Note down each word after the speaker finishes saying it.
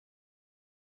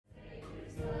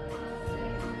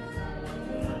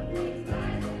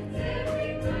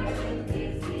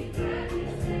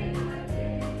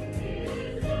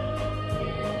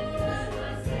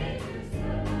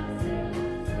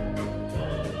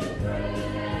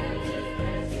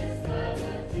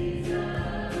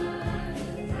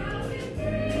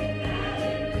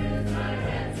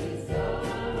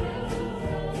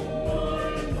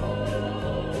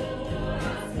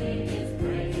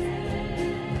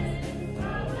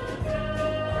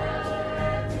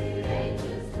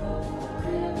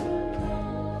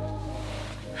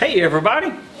Hey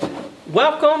everybody,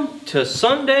 welcome to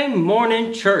Sunday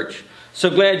Morning Church. So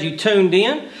glad you tuned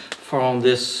in for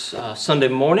this Sunday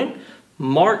morning,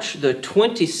 March the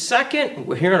 22nd.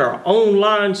 We're here in our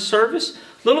online service. A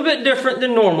little bit different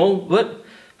than normal, but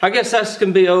I guess that's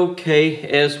going to be okay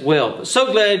as well. But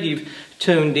so glad you've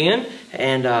tuned in,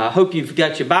 and I hope you've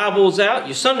got your Bibles out,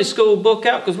 your Sunday school book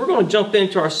out, because we're going to jump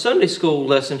into our Sunday school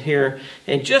lesson here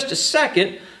in just a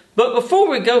second. But before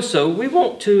we go, we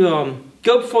want to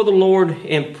go before the Lord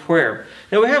in prayer.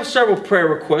 Now, we have several prayer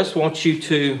requests I want you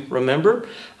to remember.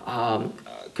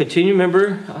 Continue to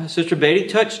remember Sister Betty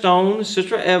touched on,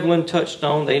 Sister Evelyn touched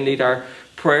on. They need our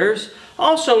prayers.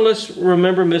 Also, let's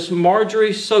remember Miss Marjorie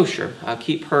Socher.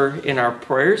 Keep her in our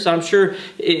prayers. I'm sure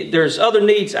there's other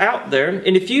needs out there.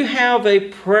 And if you have a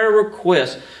prayer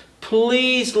request,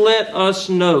 please let us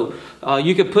know.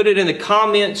 You can put it in the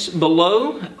comments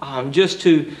below just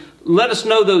to let us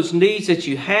know those needs that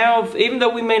you have. Even though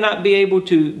we may not be able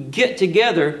to get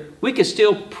together, we can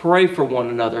still pray for one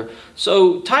another.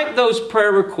 So type those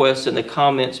prayer requests in the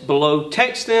comments below.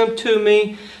 Text them to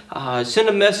me. Send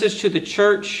a message to the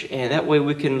church, and that way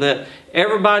we can let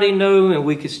everybody know and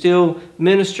we can still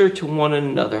minister to one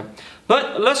another.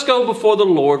 But let's go before the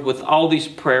Lord with all these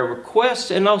prayer requests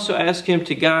and also ask Him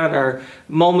to guide our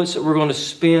moments that we're going to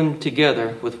spend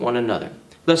together with one another.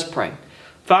 Let's pray.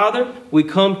 Father, we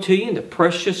come to you in the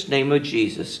precious name of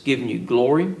Jesus, giving you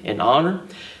glory and honor.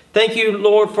 Thank you,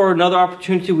 Lord, for another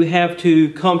opportunity we have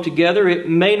to come together. It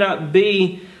may not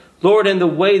be, Lord, in the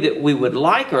way that we would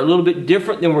like or a little bit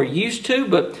different than we're used to,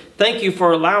 but thank you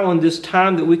for allowing this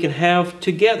time that we can have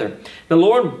together. Now,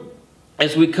 Lord,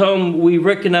 as we come, we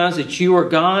recognize that you are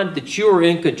God, that you are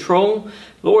in control,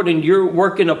 Lord, and you're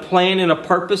working a plan and a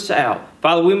purpose out.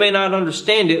 Father, we may not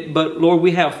understand it, but Lord,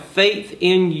 we have faith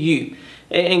in you.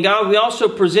 And God, we also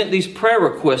present these prayer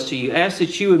requests to you. Ask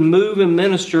that you would move and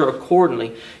minister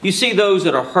accordingly. You see those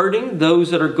that are hurting,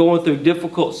 those that are going through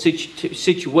difficult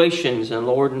situations, and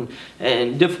Lord,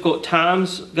 and difficult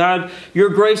times. God, your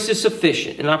grace is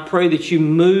sufficient. And I pray that you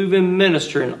move and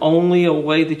minister in only a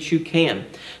way that you can.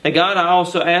 And God, I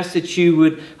also ask that you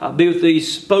would be with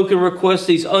these spoken requests,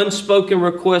 these unspoken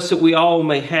requests that we all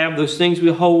may have, those things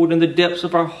we hold in the depths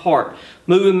of our heart.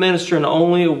 Move and minister in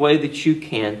only a way that you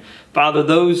can. Father,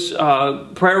 those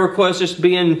prayer requests just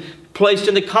being placed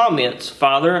in the comments,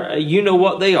 Father, you know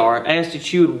what they are. I ask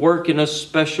that you would work in a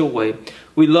special way.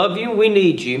 We love you. We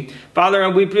need you. Father,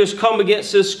 we just come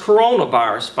against this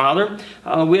coronavirus, Father.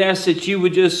 We ask that you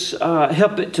would just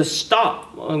help it to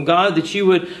stop. God, that you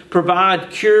would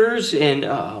provide cures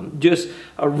and just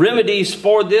remedies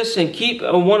for this and keep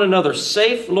one another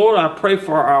safe. Lord, I pray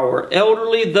for our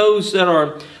elderly, those that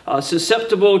are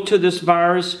susceptible to this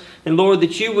virus. And Lord,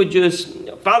 that you would just,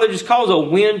 Father, just cause a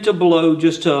wind to blow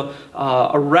just to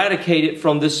eradicate it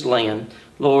from this land.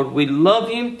 Lord, we love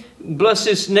you. Bless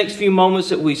this next few moments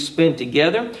that we spend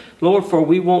together. Lord, for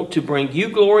we want to bring you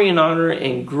glory and honor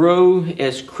and grow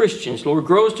as Christians. Lord,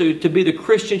 grow us to be the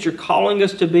Christians you're calling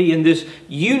us to be in this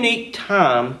unique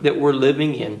time that we're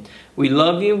living in. We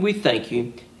love you and we thank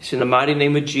you. It's in the mighty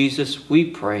name of Jesus we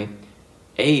pray.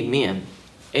 Amen.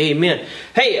 Amen.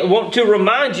 Hey, I want to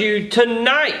remind you,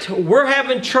 tonight we're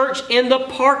having church in the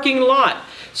parking lot.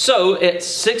 So at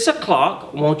 6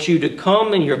 o'clock, I want you to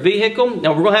come in your vehicle.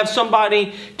 Now we're going to have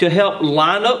somebody to help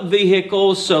line up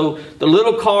vehicles. So the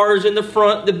little cars in the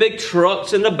front, the big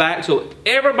trucks in the back, so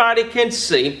everybody can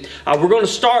see. We're going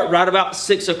to start right about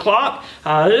 6 o'clock.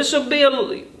 This will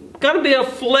be got to be a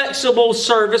flexible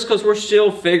service because we're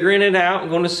still figuring it out. We're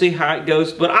going to see how it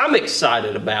goes. But I'm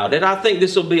excited about it. I think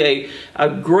this will be a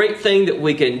great thing that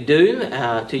we can do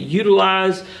to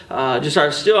utilize just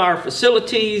our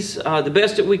facilities the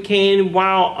best that we can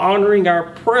while honoring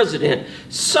our president.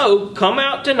 So come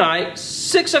out tonight,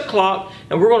 6 o'clock,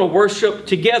 and we're going to worship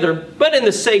together, but in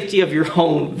the safety of your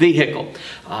own vehicle.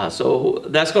 So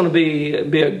that's going to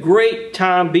be a great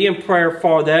time. Be in prayer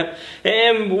for that.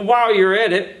 And while you're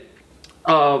at it,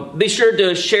 be sure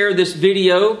to share this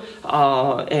video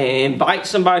and invite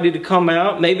somebody to come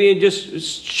out. Maybe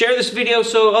just share this video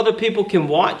so other people can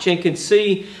watch and can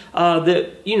see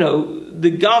that, you know,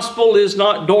 the gospel is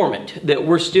not dormant, that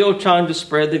we're still trying to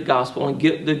spread the gospel and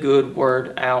get the good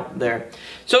word out there.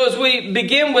 So as we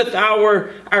begin with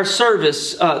our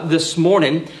service this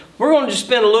morning, we're going to just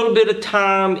spend a little bit of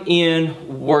time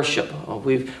in worship.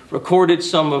 We've recorded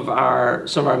some of our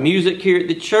music here at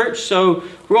the church, so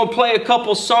we're going to play a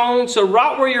couple songs. So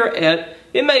right where you're at,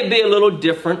 It may be a little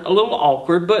different, a little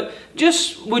awkward, but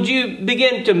just would you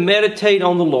begin to meditate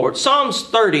on the Lord? Psalms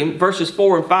 30, verses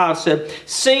 4 and 5 said,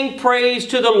 "Sing praise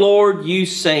to the Lord, you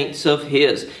saints of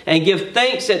His, and give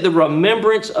thanks at the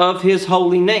remembrance of His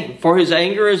holy name. For His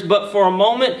anger is but for a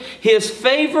moment, His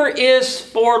favor is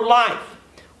for life.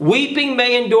 Weeping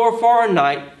may endure for a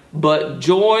night, but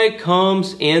joy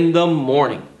comes in the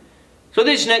morning." So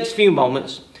these next few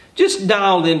moments, just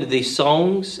dial into these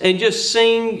songs and just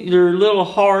sing your little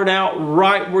heart out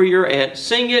right where you're at.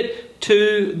 Sing it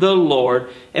to the Lord,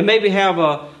 and maybe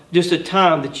have just a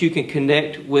time that you can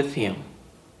connect with Him.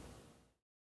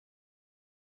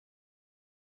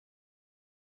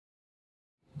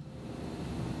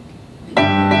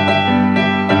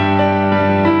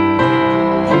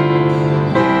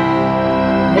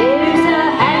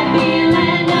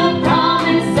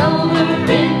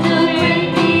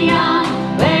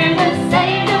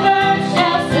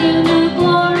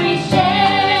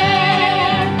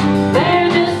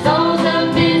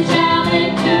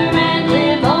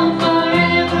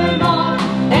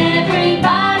 Every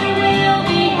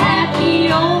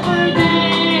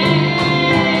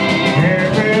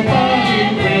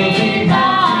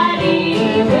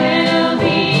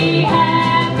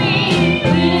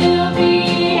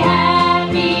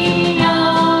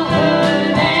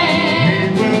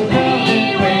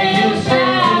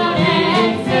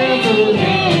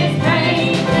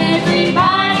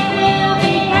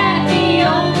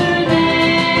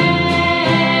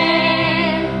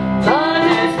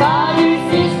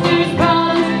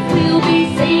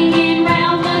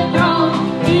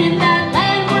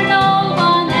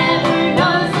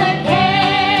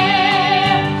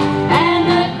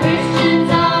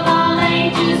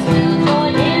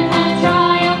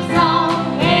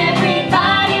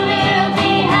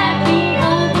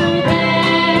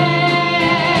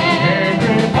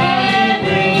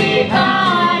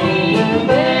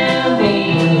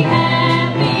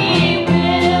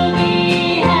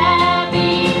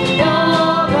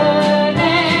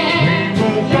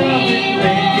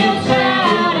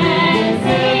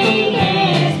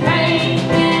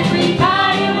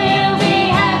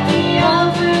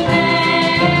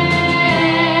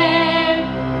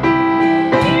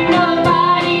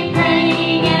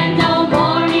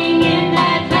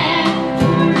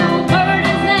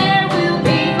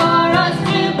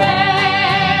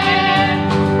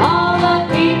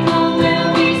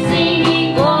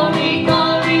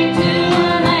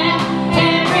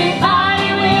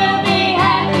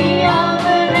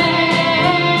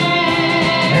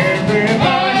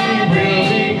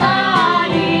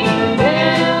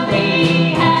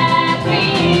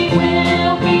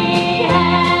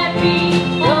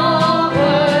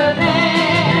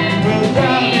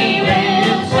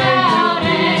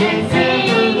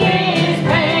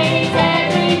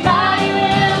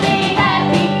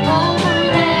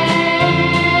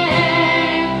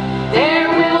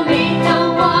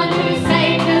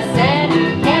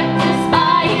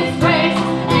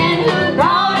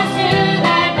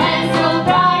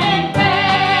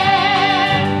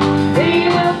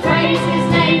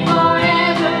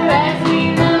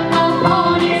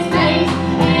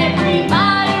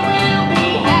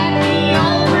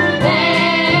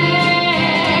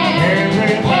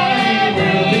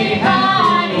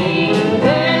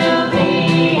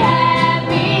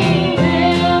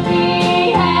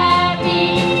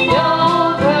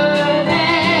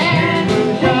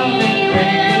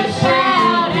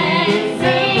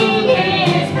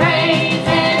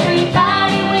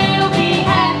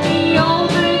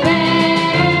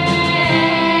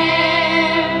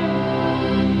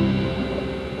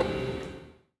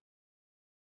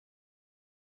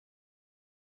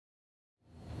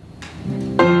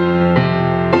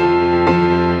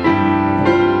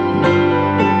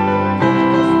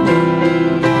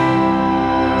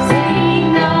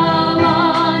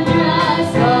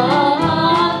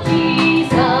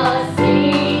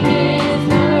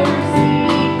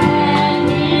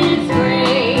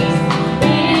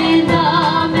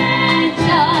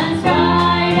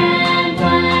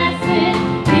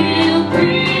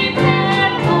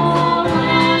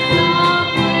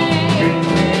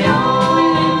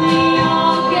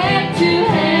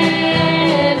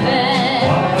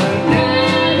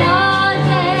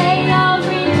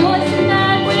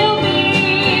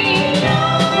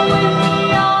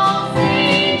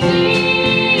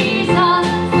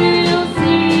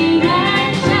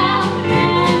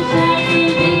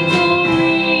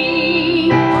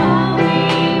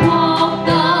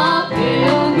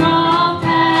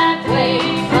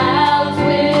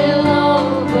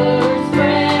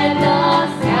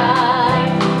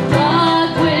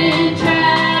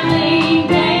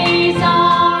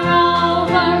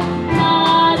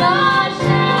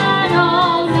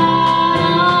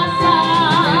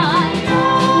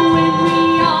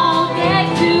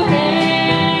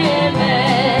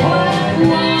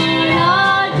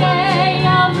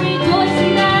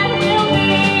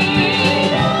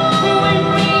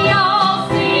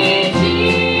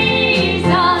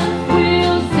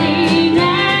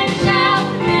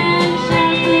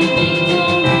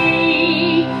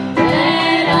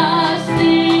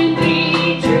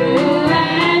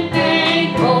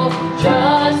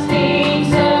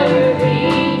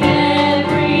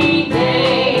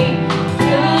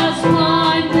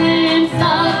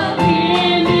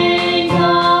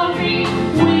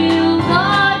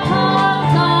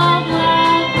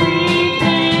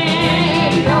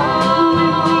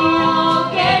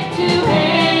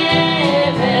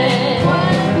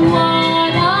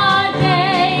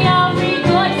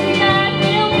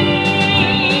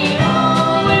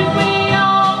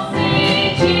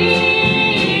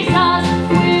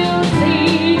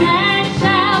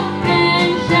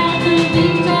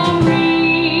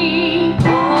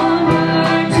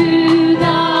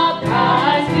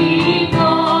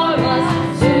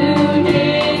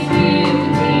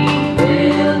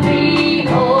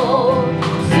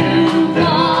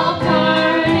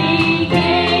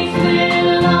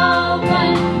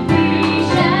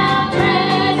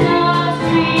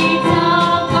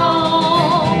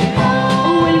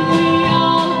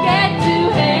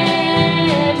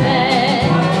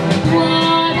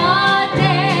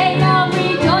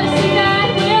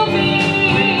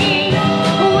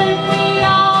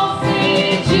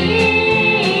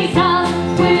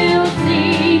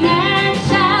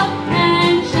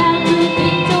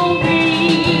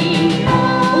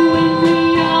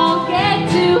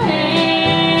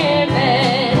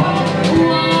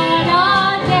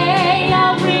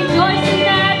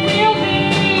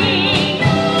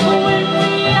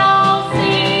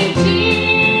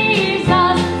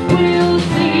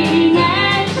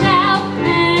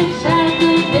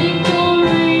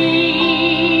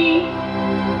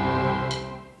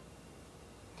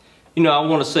I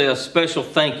want to say a special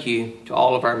thank you to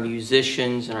all of our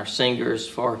musicians and our singers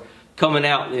for coming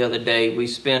out the other day. We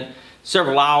spent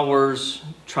several hours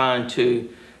trying to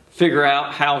figure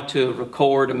out how to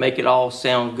record and make it all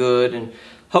sound good, and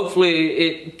hopefully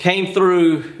it came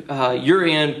through your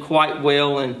end quite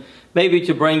well, and maybe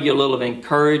to bring you a little of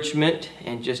encouragement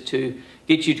and just to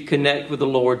get you to connect with the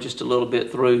Lord just a little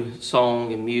bit through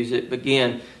song and music. But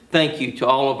again, thank you to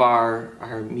all of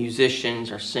our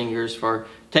musicians, our singers, for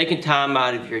taking time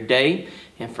out of your day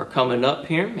and for coming up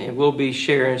here. And we'll be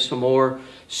sharing some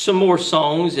more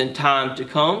songs in time to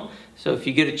come. So if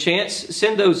you get a chance,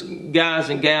 send those guys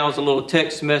and gals a little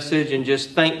text message and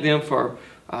just thank them for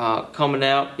coming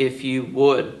out if you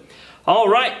would. All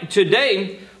right,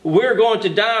 today we're going to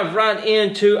dive right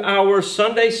into our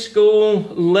Sunday school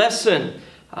lesson.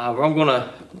 I'm going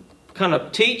to kind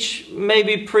of teach,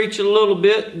 maybe preach a little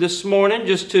bit this morning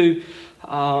just to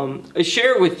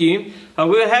share with you.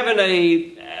 We're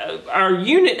having our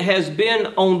unit has been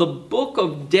on the book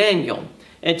of Daniel.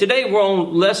 And today we're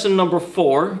on lesson number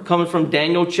 4, coming from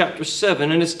Daniel chapter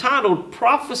 7. And it's titled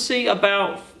Prophecy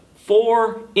About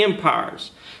 4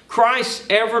 Empires. Christ's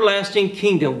everlasting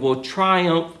kingdom will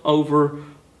triumph over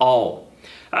all.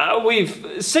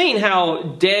 We've seen how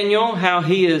Daniel, how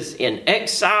he is in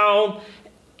exile,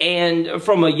 and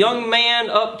from a young man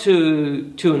up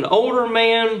to an older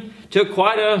man, to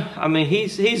quite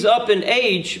he's up in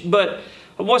age. But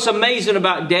what's amazing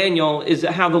about Daniel is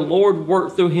that how the Lord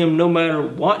worked through him no matter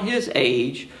what his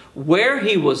age, where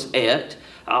he was at,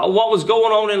 what was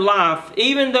going on in life.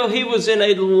 Even though he was in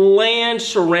a land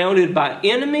surrounded by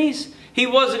enemies, he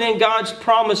wasn't in God's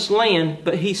promised land,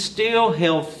 but he still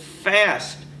held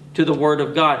fast to the Word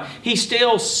of God. He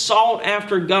still sought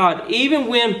after God, even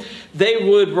when they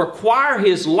would require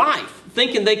his life,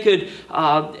 thinking they could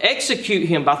execute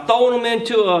him by throwing him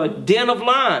into a den of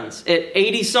lions at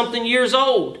 80-something years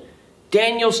old.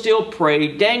 Daniel still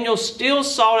prayed. Daniel still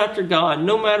sought after God,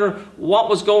 no matter what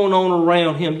was going on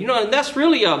around him. And that's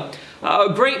really a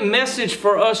great message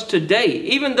for us today.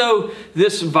 Even though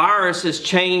this virus has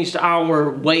changed our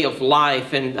way of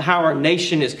life and how our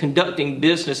nation is conducting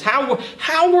business, how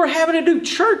we're having to do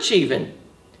church even,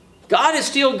 God is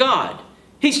still God.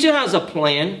 He still has a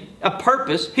plan, a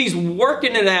purpose. He's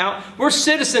working it out. We're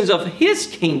citizens of His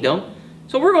kingdom,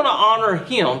 so we're going to honor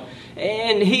Him.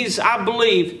 And I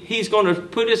believe He's going to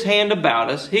put His hand about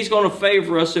us. He's going to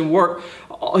favor us and work.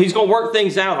 He's going to work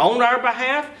things out on our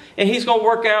behalf, and He's going to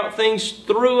work out things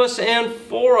through us and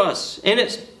for us. And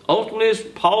it's ultimately, as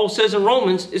Paul says in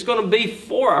Romans, it's going to be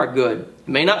for our good. It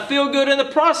may not feel good in the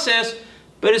process,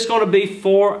 but it's going to be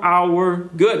for our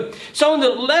good. So in the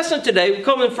lesson today, we're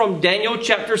coming from Daniel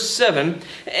chapter 7,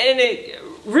 and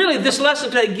really this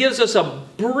lesson today gives us a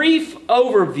brief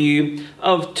overview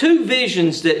of 2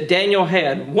 visions that Daniel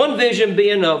had. One vision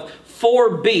being of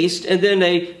 4 beasts, and then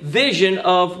a vision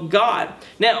of God.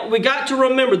 Now, we got to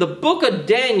remember the book of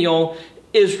Daniel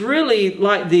is really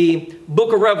like the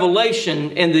book of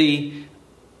Revelation in the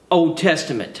Old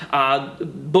Testament. The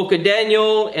book of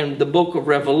Daniel and the book of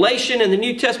Revelation in the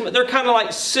New Testament, they're kind of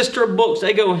like sister books.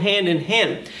 They go hand in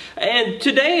hand. And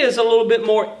today is a little bit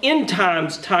more end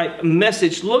times type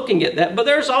message looking at that, but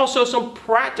there's also some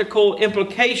practical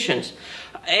implications.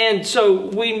 And so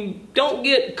we don't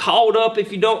get caught up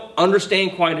if you don't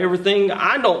understand quite everything.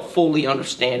 I don't fully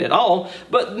understand it all,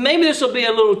 but maybe this will be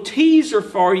a little teaser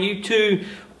for you to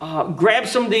grab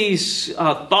some of these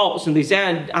thoughts and these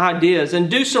ideas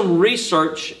and do some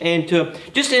research and to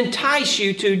just entice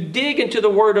you to dig into the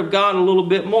Word of God a little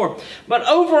bit more. But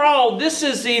overall, this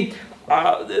is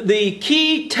the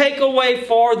key takeaway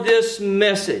for this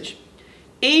message.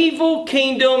 Evil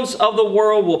kingdoms of the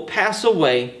world will pass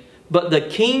away, but the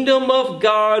kingdom of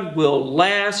God will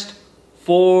last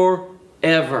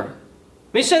forever.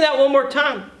 Let me say that one more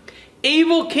time.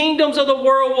 Evil kingdoms of the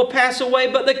world will pass away,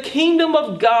 but the kingdom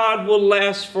of God will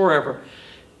last forever.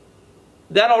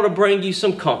 That ought to bring you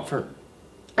some comfort.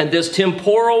 And this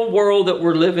temporal world that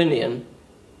we're living in,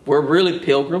 we're really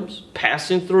pilgrims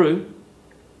passing through.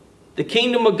 The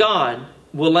kingdom of God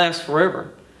will last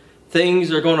forever.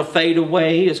 Things are going to fade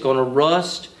away. It's going to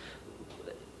rust.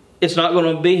 It's not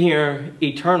going to be here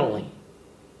eternally.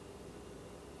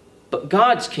 But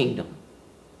God's kingdom,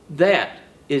 that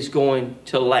is going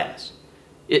to last.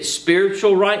 It's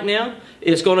spiritual right now.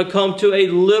 It's going to come to a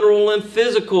literal and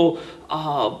physical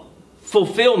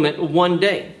fulfillment one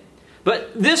day.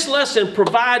 But this lesson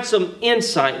provides some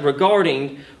insight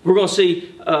regarding, we're going to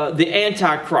see the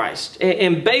Antichrist.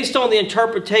 And based on the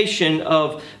interpretation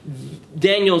of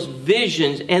Daniel's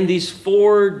visions and these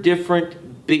 4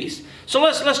 different beast. So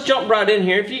let's jump right in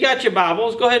here. If you got your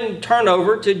Bibles, go ahead and turn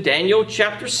over to Daniel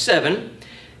chapter 7.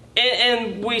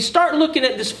 And we start looking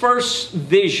at this first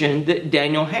vision that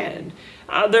Daniel had.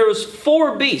 There was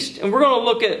 4 beasts, and we're going to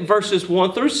look at verses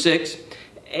 1 through 6.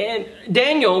 And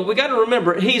Daniel, we got to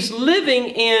remember, he's living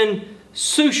in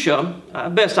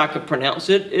Susha, best I could pronounce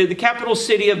it, the capital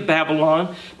city of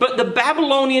Babylon. But the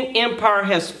Babylonian Empire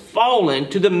has fallen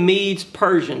to the Medes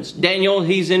Persians. Daniel,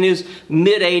 he's in his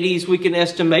mid-80s, we can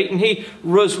estimate, and he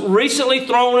was recently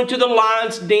thrown into the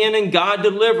lion's den, and God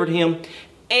delivered him.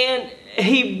 And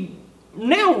he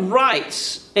now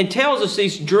writes and tells us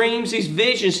these dreams, these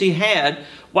visions he had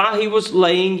while he was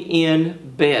laying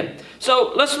in bed.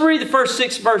 So let's read the first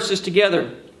 6 verses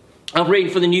together. I'm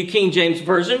reading for the New King James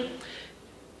Version.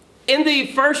 In the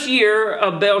first year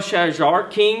of Belshazzar,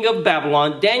 king of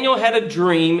Babylon, Daniel had a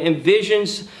dream and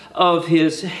visions of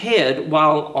his head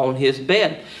while on his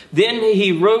bed. Then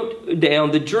he wrote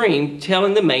down the dream,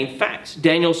 telling the main facts.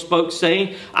 Daniel spoke,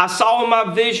 saying, I saw in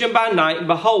my vision by night, and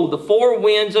behold, the 4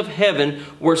 winds of heaven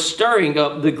were stirring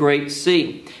up the great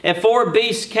sea. And 4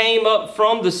 beasts came up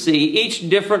from the sea, each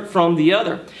different from the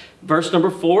other. Verse number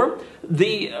 4,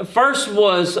 the first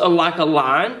was like a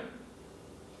lion.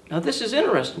 Now this is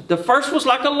interesting. The first was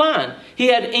like a lion. He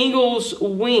had eagle's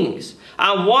wings.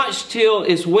 I watched till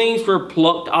its wings were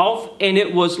plucked off, and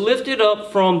it was lifted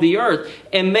up from the earth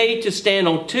and made to stand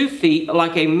on 2 feet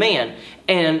like a man.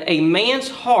 And a man's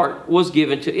heart was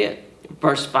given to it.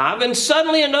 Verse 5, and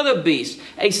suddenly another beast,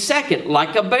 a second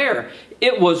like a bear.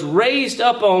 It was raised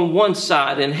up on one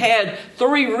side and had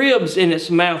 3 ribs in its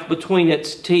mouth between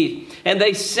its teeth. And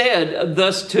they said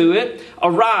thus to it,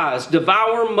 arise,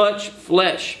 devour much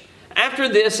flesh. After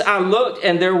this I looked,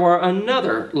 and there were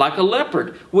another, like a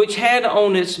leopard, which had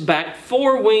on its back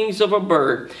 4 wings of a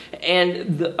bird.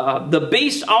 And the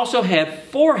beast also had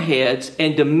 4 heads,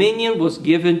 and dominion was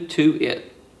given to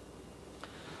it.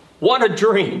 What a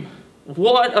dream.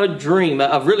 What a dream.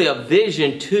 Really a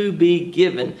vision to be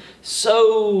given.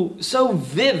 So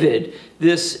vivid,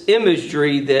 this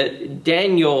imagery that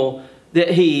Daniel, that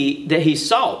he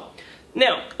saw.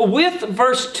 Now, with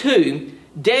verse 2,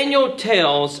 Daniel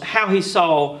tells how he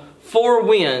saw 4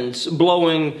 winds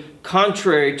blowing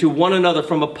contrary to one another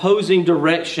from opposing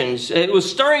directions. It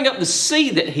was stirring up the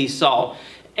sea that he saw.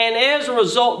 And as a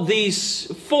result, these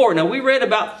 4, now we read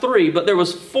about 3, but there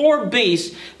was 4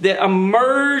 beasts that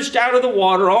emerged out of the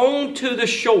water onto the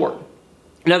shore.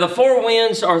 Now the 4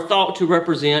 winds are thought to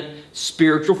represent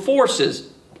spiritual forces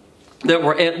that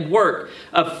were at work,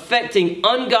 affecting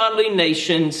ungodly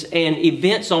nations and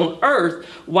events on earth,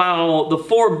 while the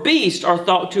 4 beasts are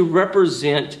thought to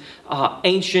represent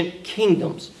ancient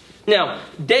kingdoms. Now,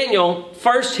 Daniel,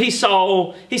 first he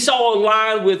saw a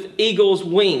lion with eagle's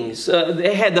wings.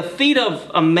 They had the feet of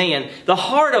a man, the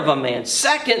heart of a man.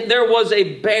 Second, there was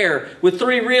a bear with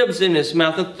 3 ribs in his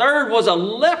mouth. The third was a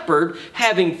leopard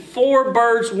having 4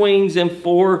 birds' wings and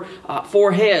 4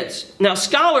 heads. Now,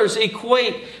 scholars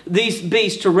equate these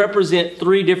beasts to represent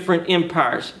 3 different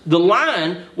empires. The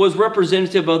lion was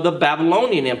representative of the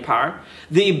Babylonian Empire.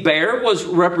 The bear was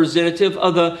representative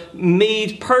of the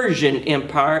Mede-Persian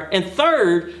Empire. And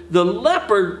third, the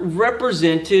leopard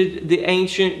represented the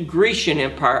ancient Grecian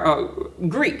Empire,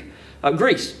 Greece.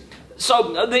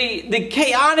 So the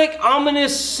chaotic,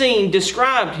 ominous scene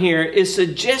described here is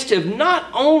suggestive not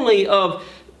only of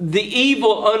the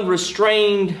evil,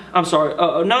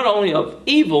 not only of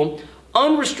evil,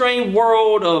 unrestrained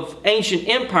world of ancient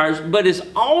empires, but is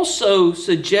also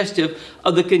suggestive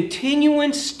of the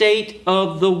continuing state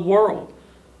of the world.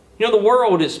 You know, the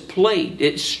world is plagued.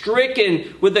 It's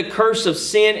stricken with the curse of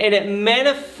sin, and it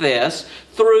manifests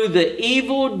through the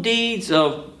evil deeds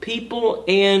of people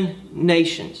and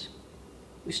nations.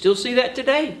 We still see that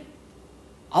today,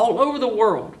 all over the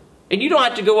world. And you don't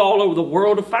have to go all over the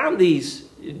world to find these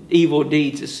evil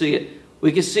deeds to see it.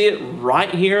 We can see it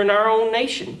right here in our own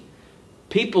nation.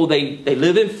 People, they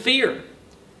live in fear.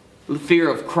 Fear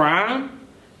of crime,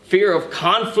 fear of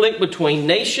conflict between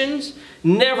nations,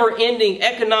 never-ending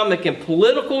economic and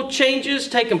political changes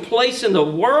taking place in the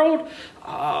world.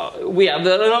 We have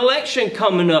an election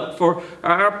coming up for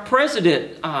our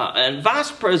president and vice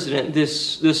president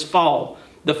this fall.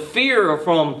 The fear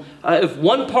from if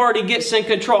one party gets in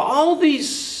control, all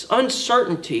these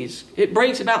uncertainties, it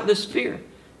brings about this fear.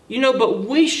 You know, but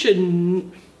we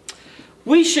should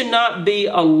not be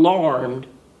alarmed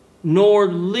nor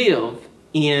live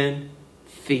in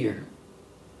fear.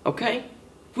 Okay?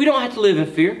 We don't have to live in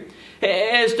fear.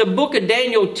 As the book of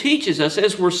Daniel teaches us,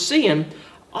 as we're seeing,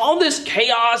 all this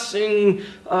chaos and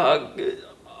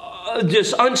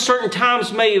just uncertain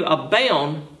times may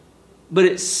abound, but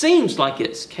it seems like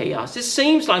it's chaos. It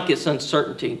seems like it's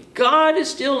uncertainty. God is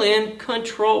still in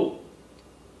control.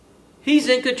 He's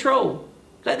in control.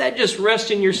 Let that just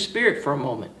rest in your spirit for a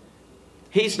moment.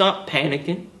 He's not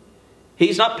panicking.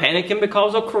 He's not panicking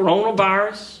because of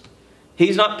coronavirus.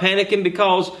 He's not panicking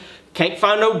because can't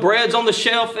find no breads on the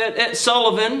shelf at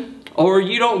Sullivan, or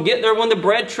you don't get there when the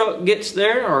bread truck gets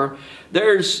there, or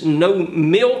there's no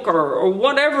milk, or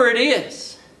whatever it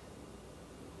is.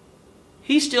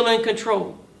 He's still in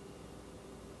control.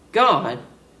 God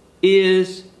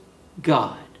is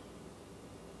God.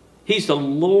 He's the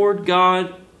Lord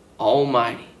God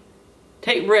Almighty.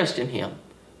 Take rest in Him,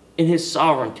 in His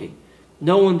sovereignty,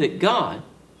 knowing that God,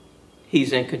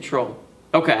 He's in control.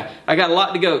 Okay, I got a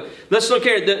lot to go. Let's look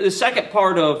here at the second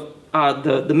part of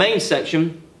the main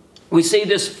section. We see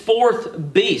this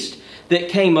fourth beast that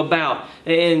came about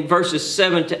in verses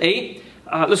 7 to 8.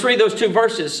 Let's read those two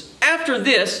verses. After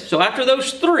this, so after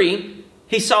those three,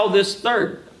 he saw this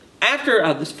third.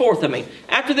 This fourth,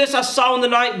 After this I saw in the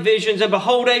night visions, and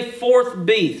behold, a fourth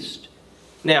beast.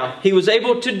 Now, he was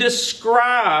able to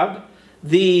describe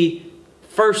the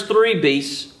first three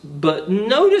beasts, but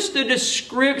notice the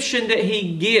description that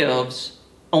he gives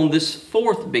on this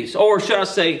fourth beast. Or should I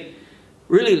say,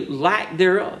 really lack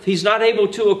thereof. He's not able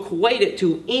to equate it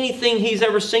to anything he's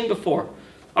ever seen before.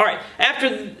 All right,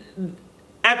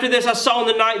 after this I saw in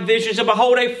the night visions, and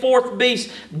behold, a fourth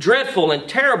beast, dreadful and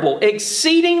terrible,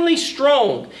 exceedingly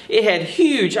strong. It had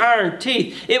huge iron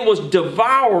teeth. It was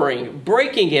devouring,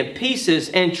 breaking in pieces,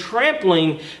 and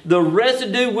trampling the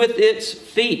residue with its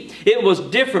feet. It was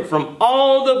different from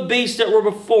all the beasts that were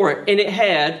before it, and it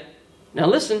had, now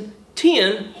listen,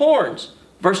 10 horns.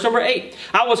 Verse number 8.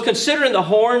 I was considering the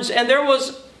horns, and there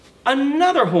was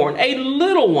another horn, a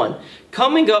little one,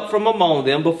 coming up from among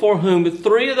them, before whom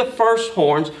 3 of the first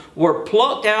horns were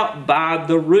plucked out by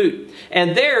the root.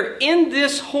 And there in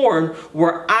this horn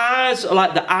were eyes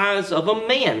like the eyes of a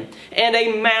man, and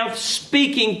a mouth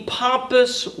speaking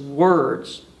pompous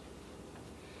words.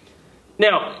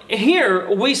 Now,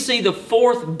 here we see the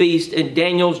fourth beast in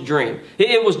Daniel's dream.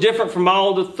 It was different from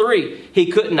all the three. He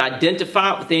couldn't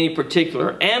identify it with any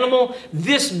particular animal.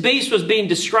 This beast was being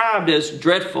described as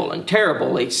dreadful and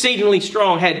terrible, exceedingly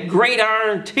strong, had great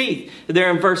iron teeth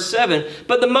there in verse 7.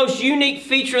 But the most unique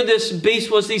feature of this beast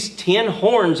was these 10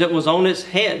 horns that was on its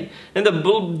head. And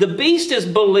the beast is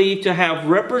believed to have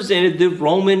represented the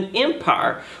Roman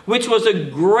Empire, which was the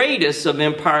greatest of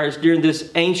empires during this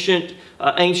ancient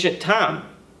time.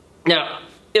 Now,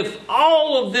 if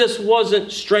all of this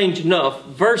wasn't strange enough,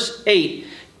 verse 8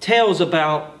 tells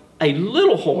about a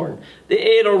little horn.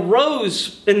 It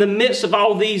arose in the midst of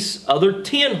all these other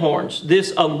 10 horns.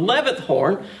 This 11th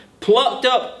horn plucked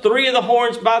up 3 of the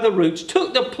horns by the roots,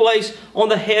 took the place on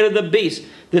the head of the beast.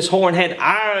 This horn had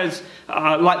eyes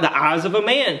like the eyes of a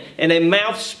man, and a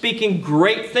mouth speaking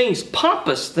great things,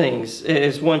 pompous things,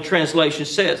 as one translation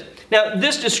says. Now,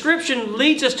 this description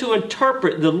leads us to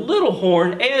interpret the little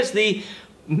horn as the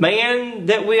man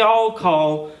that we all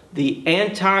call the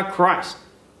Antichrist.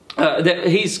 That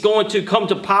he's going to come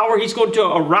to power. He's going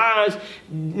to arise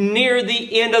near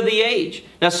the end of the age.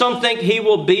 Now, some think he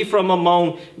will be from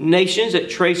among nations that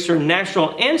trace their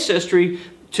national ancestry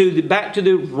back to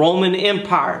the Roman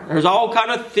Empire. There's all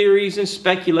kind of theories and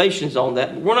speculations on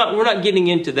that. We're not getting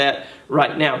into that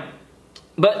right now.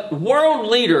 But world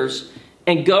leaders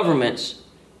and governments,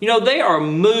 you know, they are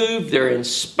moved, they're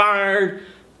inspired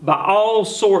by all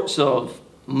sorts of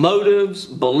motives,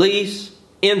 beliefs,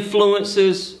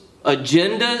 influences,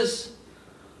 agendas.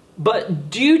 But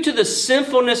due to the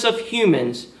sinfulness of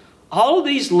humans, all of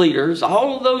these leaders,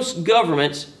 all of those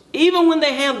governments, even when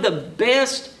they have the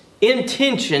best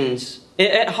intentions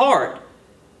at heart,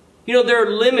 you know,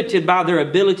 they're limited by their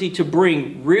ability to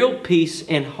bring real peace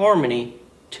and harmony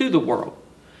to the world.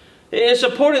 It's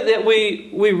important that we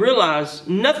realize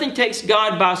nothing takes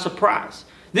God by surprise.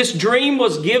 This dream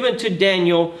was given to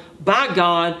Daniel by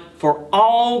God for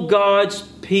all God's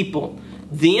people,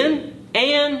 then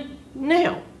and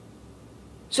now,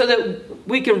 so that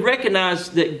we can recognize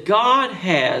that God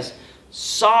has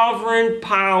sovereign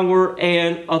power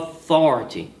and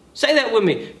authority. Say that with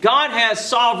me. God has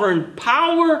sovereign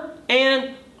power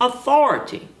and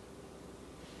authority.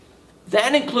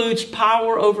 That includes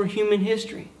power over human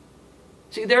history.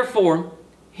 See, therefore,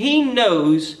 He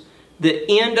knows the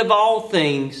end of all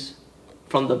things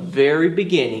from the very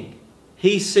beginning.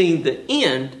 He's seen the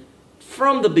end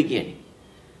from the beginning.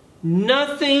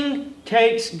 Nothing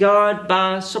takes God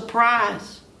by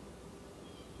surprise.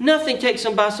 Nothing takes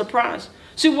Him by surprise.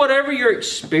 See, whatever you're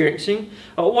experiencing,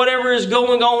 whatever is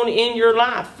going on in your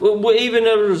life, even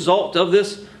as a result of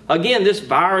this, again, this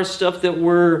virus stuff that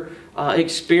we're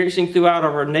experiencing throughout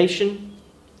our nation,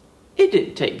 it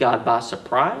didn't take God by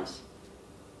surprise.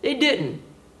 It didn't.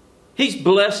 He's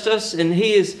blessed us, and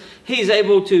He's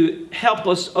able to help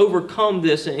us overcome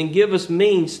this and give us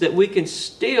means that we can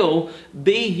still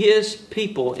be His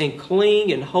people and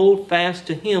cling and hold fast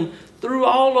to Him through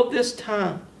all of this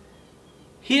time.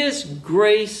 His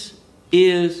grace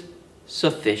is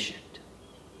sufficient.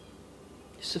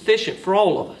 Sufficient for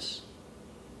all of us.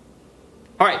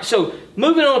 All right, so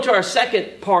moving on to our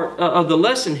second part of the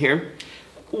lesson here,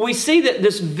 we see that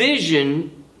this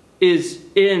vision is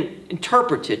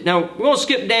interpreted. Now, we're going to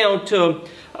skip down to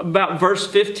about verse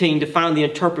 15 to find the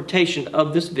interpretation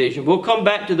of this vision. We'll come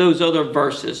back to those other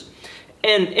verses.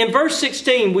 And in verse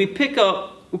 16, we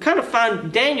kind of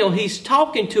find Daniel, he's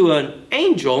talking to an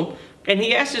angel, and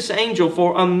he asks this angel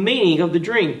for a meaning of the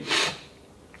dream.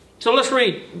 So let's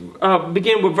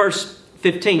begin with verse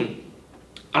 15.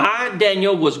 I,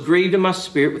 Daniel, was grieved in my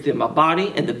spirit within my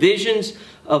body, and the visions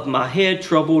of my head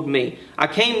troubled me. I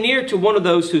came near to one of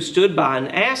those who stood by and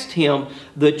asked him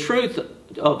the truth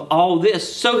of all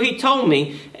this. So he told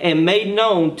me and made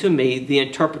known to me the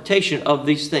interpretation of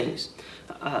these things.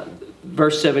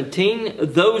 Verse 17,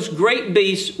 those great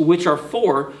beasts which are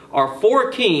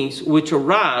four kings which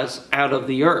arise out of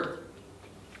the earth.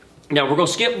 Now we're going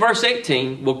to skip verse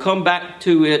 18. We'll come back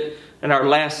to it in our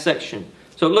last section.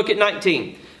 So look at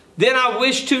 19. Then I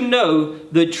wished to know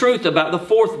the truth about the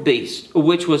fourth beast,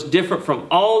 which was different from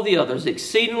all the others,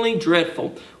 exceedingly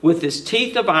dreadful, with its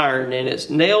teeth of iron and its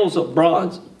nails of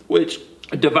bronze, which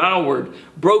devoured,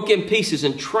 broke in pieces,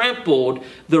 and trampled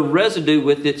the residue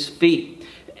with its feet.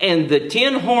 And the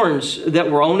 10 horns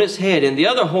that were on its head, and the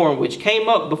other horn which came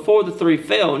up before the three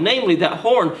fell, namely that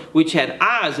horn which had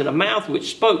eyes and a mouth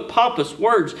which spoke pompous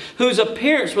words, whose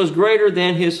appearance was greater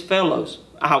than his fellows.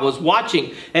 I was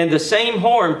watching, and the same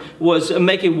horn was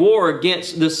making war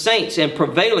against the saints and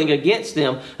prevailing against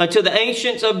them until the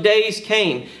ancients of days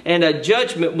came, and a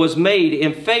judgment was made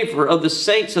in favor of the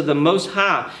saints of the Most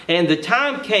High. And the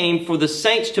time came for the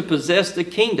saints to possess the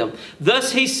kingdom.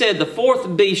 Thus he said, the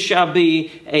fourth beast shall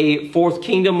be a fourth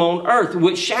kingdom on earth,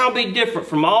 which shall be different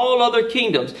from all other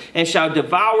kingdoms, and shall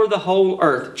devour the whole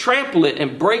earth, trample it,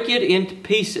 and break it into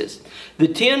pieces. The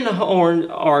 10 horns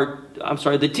are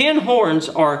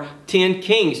 10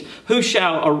 kings who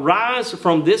shall arise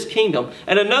from this kingdom,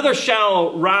 and another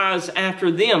shall rise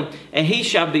after them, and he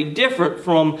shall be different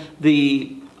from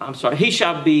the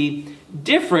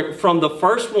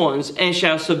first ones, and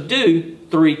shall subdue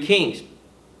 3 kings.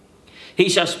 He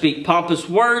shall speak pompous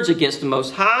words against the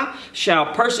Most High,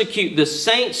 shall persecute the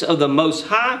saints of the Most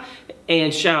High,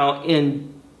 and shall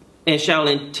intend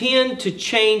to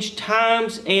change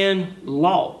times and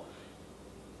law.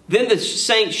 Then the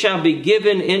saints shall be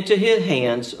given into his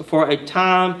hands for a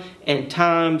time and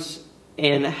times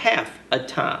and half a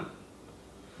time.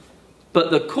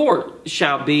 But the court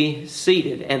shall be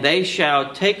seated, and they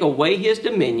shall take away his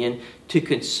dominion to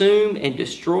consume and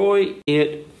destroy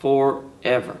it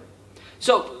forever.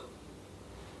 So,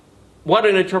 what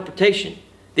an interpretation.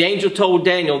 The angel told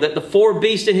Daniel that the 4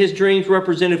 beasts in his dreams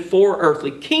represented 4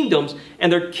 earthly kingdoms,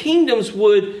 and their kingdoms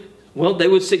would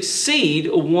succeed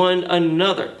one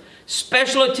another.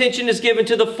 Special attention is given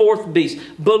to the 4th beast,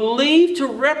 believed to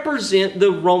represent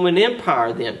the Roman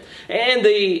Empire then. And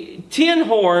the 10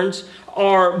 horns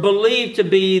are believed to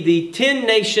be the 10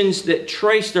 nations that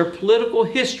trace their political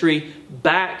history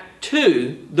back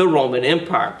to the Roman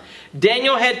Empire.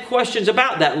 Daniel had questions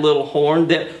about that little horn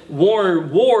that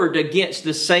warred against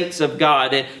the saints of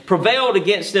God and prevailed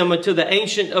against them until the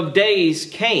Ancient of Days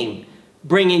came,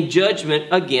 bringing judgment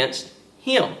against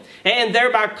him, and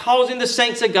thereby causing the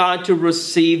saints of God to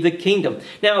receive the kingdom.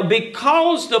 Now,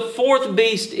 because the 4th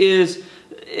beast is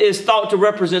thought to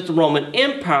represent the Roman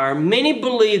Empire, many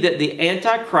believe that the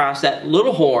Antichrist, that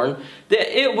little horn,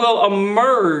 that it will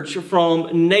emerge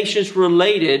from nations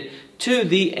related to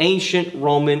the ancient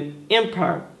Roman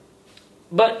Empire.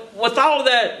 But with all of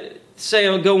that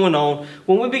going on,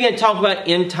 when we begin to talk about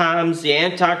end times, the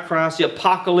Antichrist, the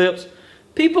apocalypse,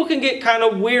 people can get kind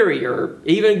of weary or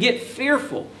even get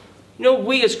fearful. You know,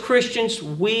 we as Christians,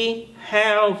 we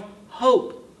have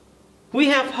hope. We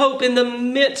have hope in the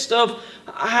midst of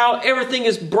how everything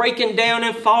is breaking down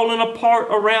and falling apart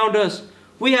around us.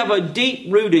 We have a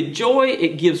deep-rooted joy.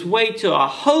 It gives way to a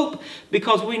hope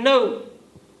because we know,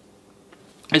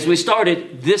 as we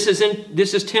started, this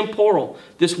is temporal.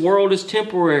 This world is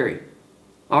temporary.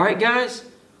 All right, guys?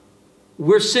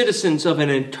 We're citizens of an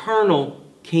eternal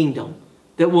kingdom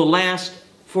that will last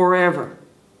forever.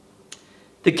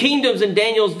 The kingdoms in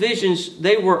Daniel's visions,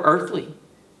 they were earthly.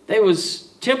 They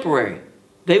was temporary.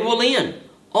 They will end.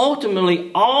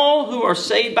 Ultimately, all who are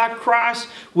saved by Christ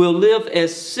will live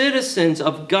as citizens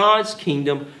of God's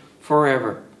kingdom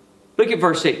forever. Look at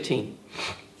verse 18.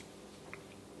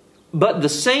 But the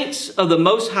saints of the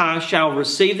Most High shall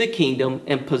receive the kingdom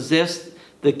and possess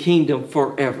the kingdom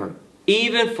forever,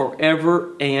 even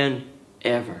forever and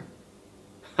ever.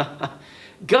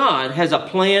 God has a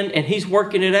plan and He's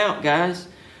working it out, guys.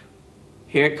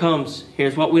 Here it comes.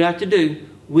 Here's what we have to do.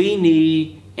 We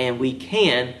need and we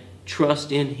can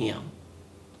trust in Him.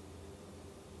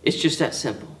 It's just that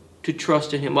simple, to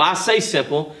trust in Him. Well, I say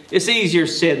simple. It's easier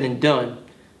said than done.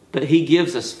 But He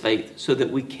gives us faith so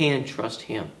that we can trust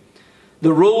Him.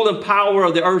 The rule and power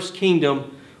of the earth's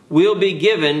kingdom will be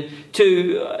given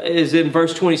to, as in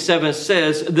verse 27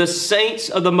 says, the saints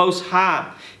of the Most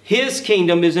High. His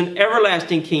kingdom is an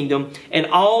everlasting kingdom, and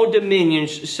all dominions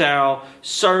shall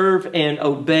serve and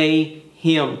obey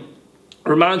Him.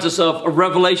 Reminds us of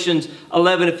Revelations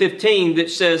 11 and 15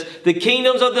 that says, the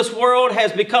kingdoms of this world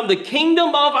has become the kingdom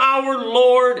of our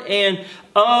Lord and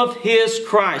of His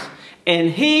Christ. And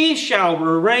He shall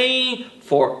reign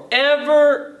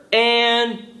forever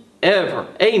and ever.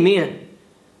 Amen.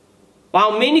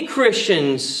 While many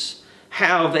Christians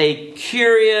have a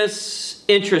curious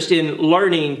interest in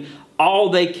learning all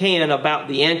they can about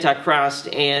the Antichrist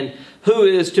and who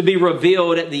is to be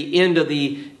revealed at the end of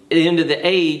the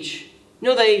age, you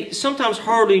know, they sometimes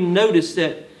hardly notice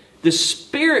that the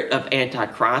spirit of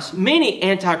Antichrist, many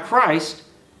Antichrist,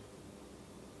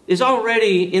 is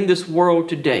already in this world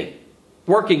today,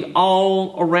 working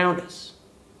all around us.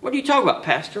 What are you talking about,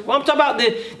 Pastor? Well, I'm talking about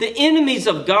the enemies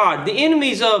of God, the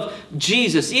enemies of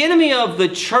Jesus, the enemy of the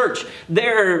church.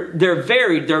 They're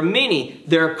varied, they're many,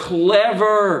 they're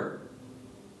clever,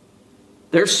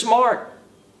 they're smart,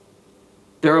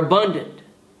 they're abundant.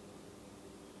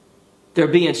 They're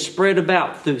being spread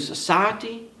about through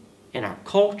society and our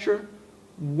culture,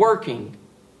 working,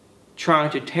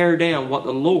 trying to tear down what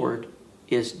the Lord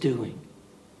is doing.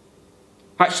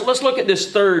 All right, so let's look at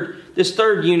this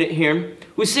third unit here.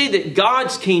 We see that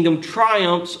God's kingdom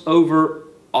triumphs over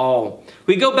all.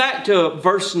 We go back to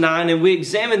verse 9 and we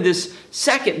examine this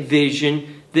second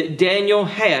vision that Daniel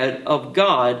had of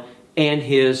God and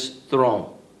His throne.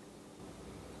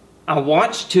 I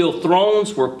watched till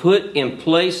thrones were put in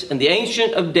place, and the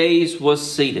Ancient of Days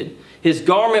was seated. His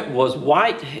garment was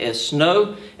white as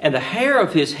snow, and the hair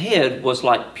of His head was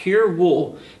like pure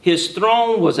wool. His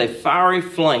throne was a fiery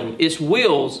flame, its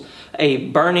wheels a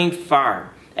burning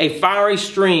fire. A fiery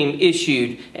stream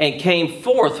issued and came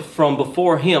forth from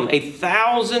before Him.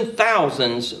 1,000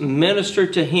 thousands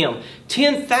ministered to Him.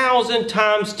 10,000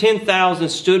 times 10,000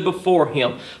 stood before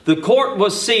Him. The court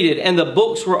was seated and the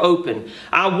books were open.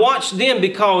 I watched them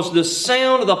because the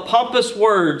sound of the pompous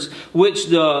words which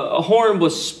the horn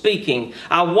was speaking.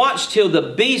 I watched till the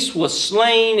beast was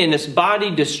slain and its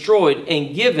body destroyed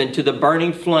and given to the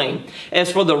burning flame. As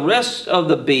for the rest of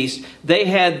the beasts, they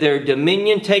had their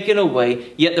dominion taken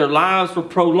away, yet their lives were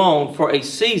prolonged for a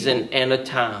season and a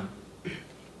time.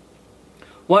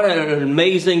 What an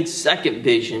amazing second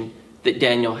vision that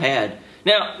Daniel had.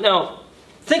 Now,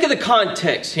 think of the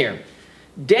context here.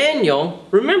 Daniel,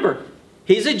 remember,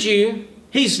 he's a Jew.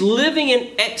 He's living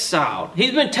in exile.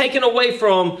 He's been taken away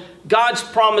from God's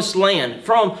promised land,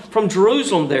 from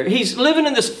Jerusalem there. He's living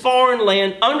in this foreign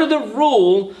land under the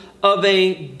rule of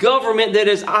a government that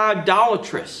is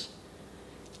idolatrous.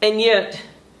 And yet,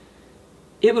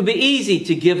 it would be easy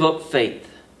to give up faith,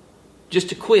 just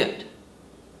to quit.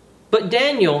 But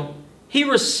Daniel, he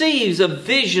receives a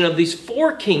vision of these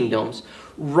four kingdoms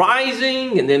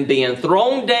rising and then being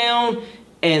thrown down,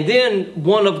 and then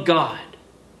one of God,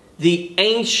 the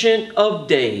Ancient of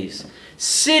Days,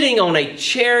 sitting on a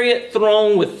chariot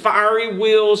throne with fiery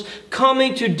wheels,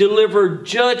 coming to deliver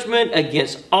judgment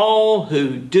against all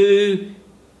who do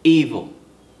evil.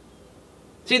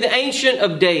 See, the Ancient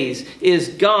of Days is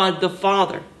God the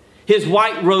Father. His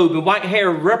white robe and white hair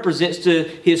represents to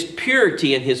His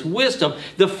purity and His wisdom.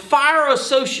 The fire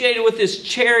associated with His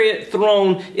chariot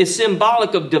throne is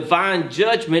symbolic of divine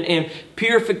judgment and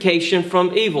purification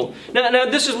from evil. Now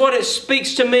this is what it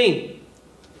speaks to me.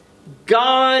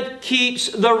 God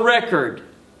keeps the record.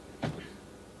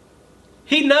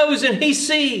 He knows and He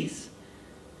sees.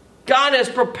 God has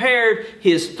prepared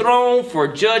His throne for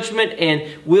judgment and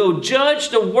will judge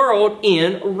the world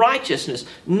in righteousness.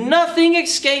 Nothing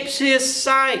escapes His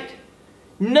sight.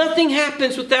 Nothing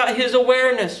happens without His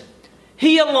awareness.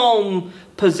 He alone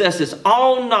possesses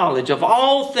all knowledge of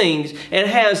all things and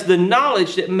has the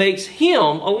knowledge that makes Him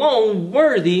alone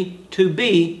worthy to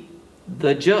be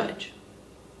the judge.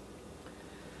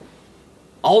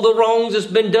 All the wrongs that's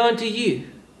been done to you,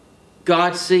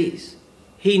 God sees.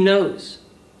 He knows.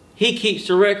 He keeps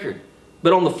the record.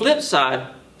 But on the flip side,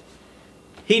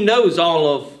 He knows all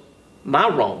of my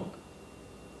wrong,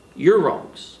 your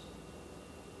wrongs.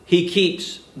 He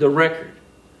keeps the record.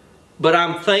 But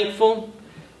I'm thankful.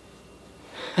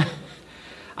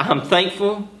 I'm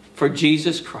thankful for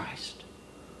Jesus Christ,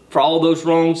 for all those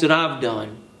wrongs that I've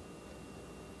done,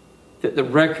 that the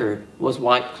record was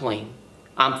wiped clean.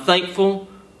 I'm thankful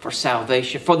for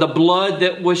salvation, for the blood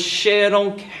that was shed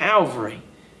on Calvary.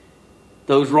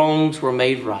 Those wrongs were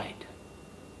made right.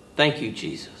 Thank you,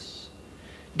 Jesus.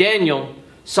 Daniel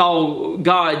saw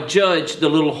God judge the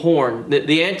little horn,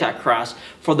 the Antichrist,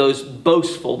 for those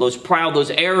boastful, those proud,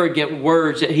 those arrogant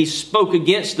words that he spoke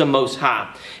against the Most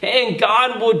High. And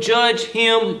God will judge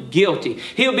him guilty.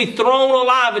 He'll be thrown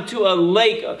alive into a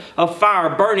lake of fire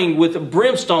burning with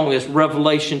brimstone, as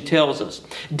Revelation tells us.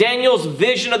 Daniel's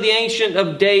vision of the Ancient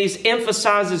of Days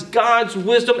emphasizes God's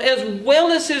wisdom as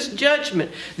well as His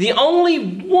judgment. The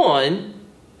only one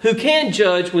who can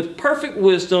judge with perfect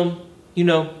wisdom,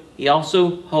 He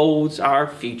also holds our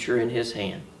future in His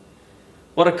hand.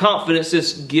 What a confidence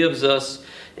this gives us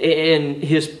in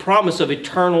His promise of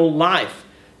eternal life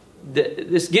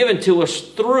that's given to us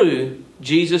through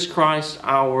Jesus Christ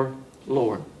our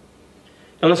Lord.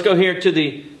 Now let's go here to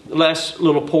the last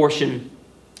little portion,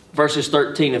 verses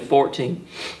 13 and 14.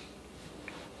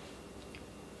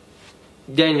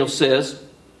 Daniel says,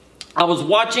 I was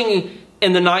watching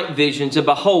in the night visions, and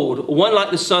behold, one like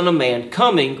the Son of Man,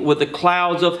 coming with the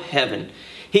clouds of heaven.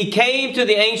 He came to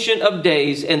the Ancient of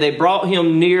Days, and they brought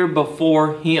Him near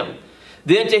before Him.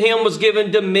 Then to Him was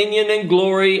given dominion and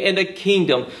glory and a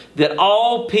kingdom, that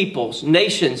all peoples,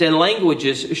 nations, and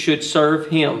languages should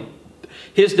serve Him.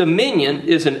 His dominion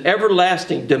is an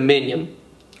everlasting dominion,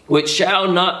 which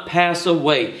shall not pass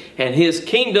away, and His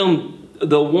kingdom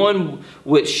the one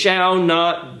which shall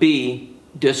not be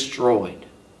destroyed.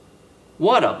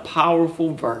 What a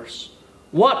powerful verse.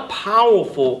 What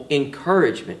powerful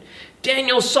encouragement.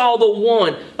 Daniel saw the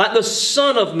one, like the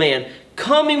Son of Man,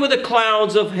 coming with the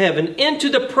clouds of heaven into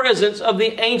the presence of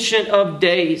the Ancient of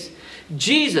Days.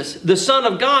 Jesus, the Son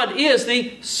of God, is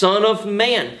the Son of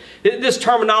Man. This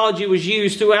terminology was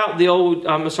used throughout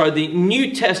the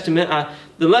New Testament.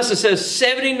 The lesson says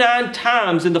 79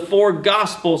 times in the 4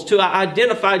 Gospels to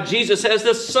identify Jesus as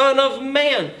the Son of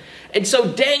Man. And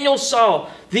so Daniel saw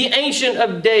the Ancient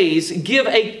of Days give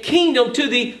a kingdom to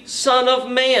the Son of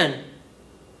Man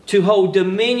to hold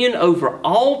dominion over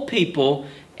all people,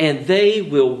 and they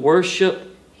will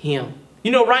worship Him.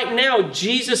 Right now,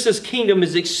 Jesus' kingdom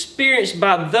is experienced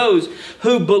by those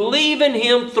who believe in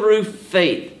Him through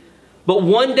faith. But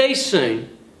one day soon,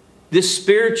 this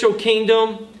spiritual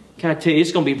kingdom, can I tell you,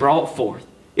 it's going to be brought forth.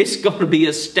 It's going to be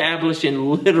established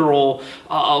in literal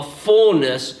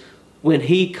fullness when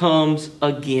He comes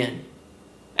again.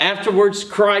 Afterwards,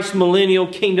 Christ's millennial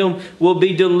kingdom will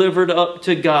be delivered up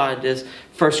to God, as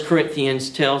 1 Corinthians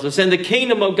tells us. And the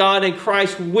kingdom of God and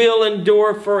Christ will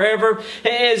endure forever.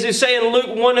 As you say in Luke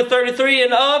 1:33,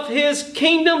 and of His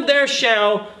kingdom there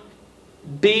shall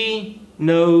be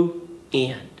no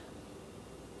end.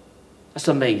 That's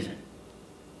amazing.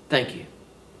 Thank you.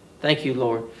 Thank you,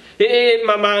 Lord. In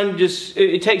my mind,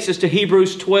 it takes us to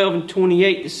Hebrews 12 and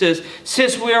 28. It says,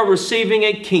 since we are receiving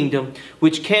a kingdom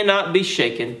which cannot be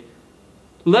shaken,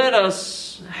 let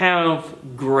us have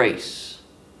grace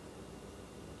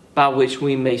by which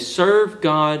we may serve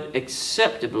God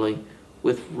acceptably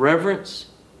with reverence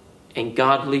and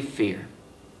godly fear.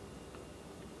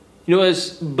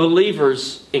 As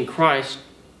believers in Christ,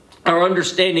 our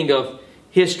understanding of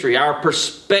history, our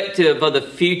perspective of the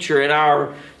future, and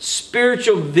our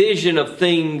spiritual vision of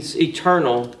things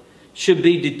eternal should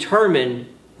be determined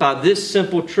by this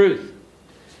simple truth.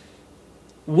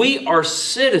 We are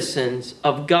citizens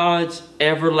of God's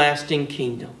everlasting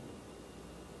kingdom.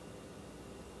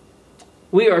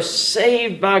 We are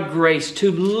saved by grace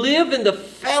to live in the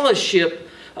fellowship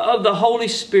of the Holy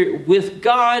Spirit with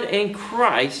God and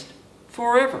Christ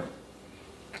forever.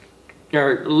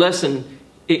 Our lesson,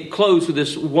 it closed with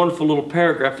this wonderful little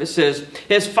paragraph. It says,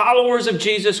 as followers of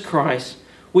Jesus Christ,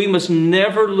 we must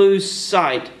never lose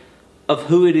sight of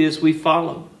who it is we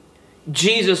follow.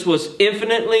 Jesus was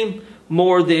infinitely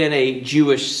more than a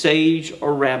Jewish sage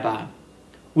or rabbi.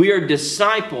 We are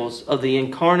disciples of the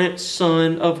incarnate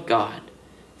Son of God,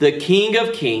 the King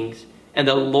of Kings and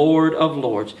the Lord of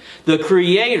Lords, the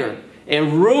Creator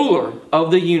and ruler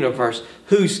of the universe,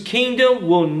 whose kingdom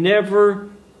will never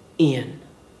end.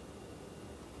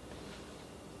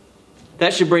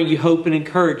 That should bring you hope and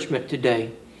encouragement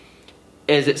today,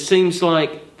 as it seems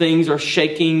like things are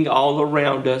shaking all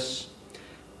around us.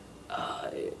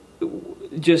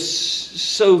 just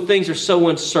so things are so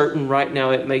uncertain right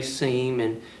now, it may seem,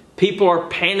 and people are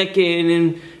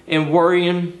panicking and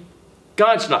worrying.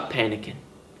 God's not panicking.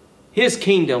 His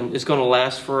kingdom is going to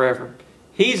last forever.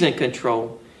 He's in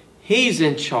control. He's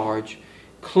in charge.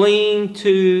 Cling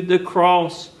to the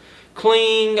cross.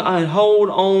 Cling and hold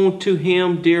on to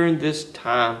Him during this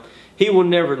time. He will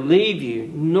never leave you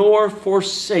nor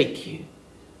forsake you.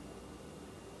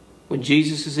 When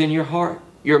Jesus is in your heart,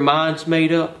 your mind's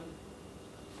made up,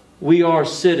 we are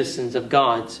citizens of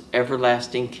God's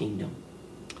everlasting kingdom.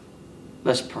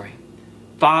 Let's pray.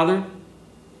 Father,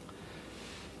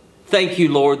 thank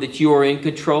you, Lord, that you are in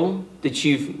control, that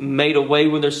you've made a way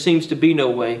when there seems to be no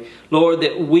way. Lord,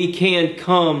 that we can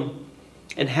come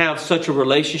and have such a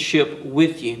relationship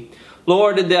with you.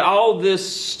 Lord, that all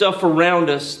this stuff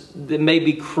around us that may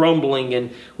be crumbling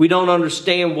and we don't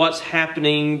understand what's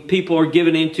happening. People are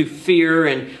given into fear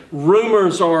and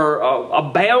rumors are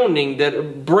abounding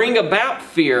that bring about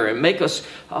fear and make us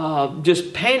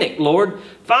just panic, Lord.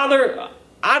 Father,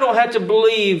 I don't have to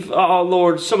believe,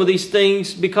 Lord, some of these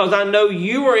things because I know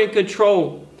you are in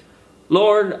control.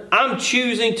 Lord, I'm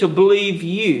choosing to believe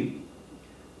you,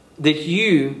 that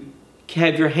you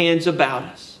have your hands about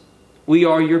us. We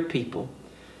are your people.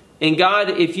 And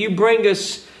God, if you bring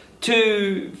us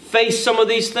to face some of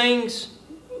these things,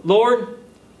 Lord,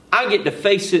 I get to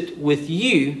face it with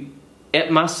you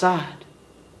at my side.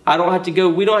 We don't have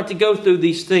to go through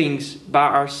these things by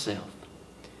ourselves.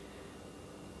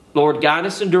 Lord, guide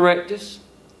us and direct us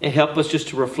and help us just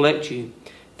to reflect you.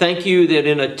 Thank you that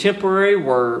in a temporary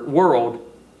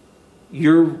world,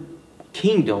 your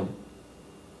kingdom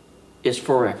is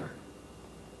forever.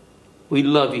 We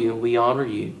love you and we honor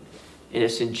you. And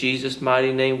it's in Jesus'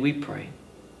 mighty name we pray.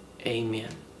 Amen.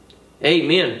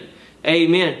 Amen.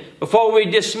 Amen. Before we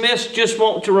dismiss, just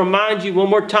want to remind you one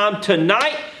more time,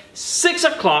 tonight, 6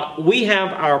 o'clock, we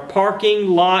have our parking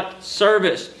lot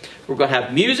service. We're going to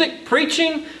have music,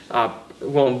 preaching. We're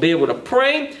going to be able to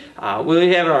pray. We'll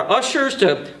have our ushers.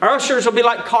 Our ushers will be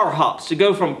like car hops to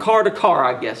go from car to car,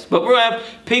 I guess. But we'll have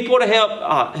people to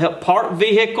help park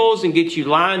vehicles and get you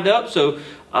lined up. So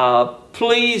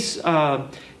please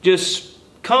just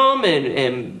come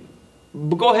and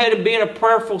go ahead and be in a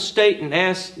prayerful state and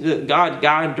ask God to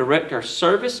guide and direct our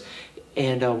service.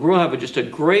 And we're going to have just a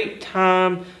great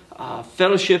time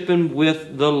fellowshipping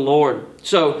with the Lord.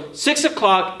 So 6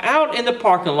 o'clock out in the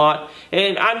parking lot.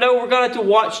 And I know we're going to have to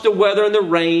watch the weather and the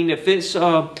rain. If it's,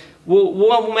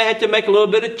 we may have to make a little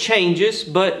bit of changes.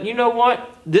 But you know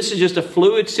what? This is just a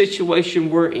fluid situation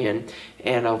we're in.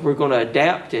 And we're going to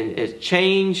adapt and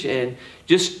change and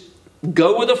just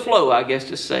go with the flow, I guess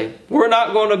to say. We're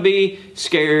not going to be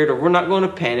scared or we're not going to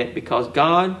panic because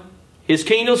God, His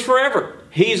kingdom's forever.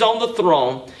 He's on the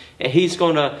throne and He's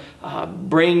going to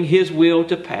bring His will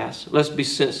to pass. Let's be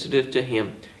sensitive to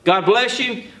Him. God bless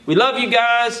you. We love you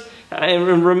guys.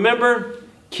 And remember,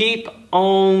 keep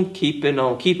on keeping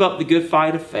on. Keep up the good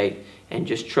fight of faith and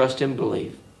just trust and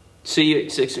believe. See you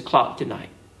at 6 o'clock tonight.